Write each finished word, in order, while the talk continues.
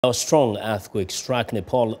A strong earthquake struck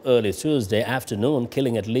Nepal early Tuesday afternoon,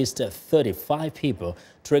 killing at least 35 people,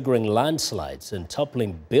 triggering landslides and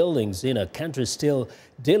toppling buildings in a country still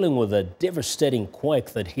dealing with a devastating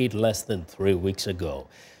quake that hit less than 3 weeks ago.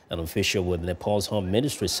 An official with Nepal's Home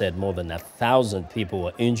Ministry said more than 1,000 people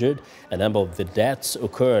were injured. A number of the deaths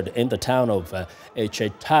occurred in the town of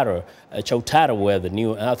Chautara, where the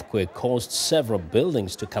new earthquake caused several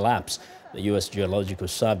buildings to collapse. The U.S. Geological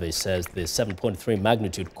Survey says the 7.3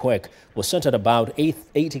 magnitude quake was centered about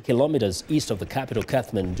 80 kilometers east of the capital,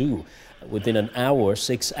 Kathmandu. Within an hour,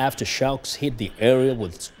 6 aftershocks hit the area,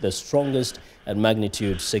 with the strongest at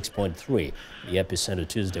magnitude 6.3. The epicenter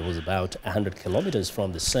Tuesday was about 100 kilometers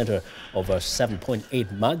from the center of a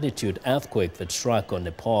 7.8 magnitude earthquake that struck on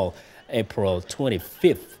Nepal April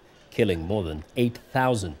 25th, killing more than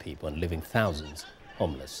 8,000 people and leaving thousands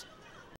homeless.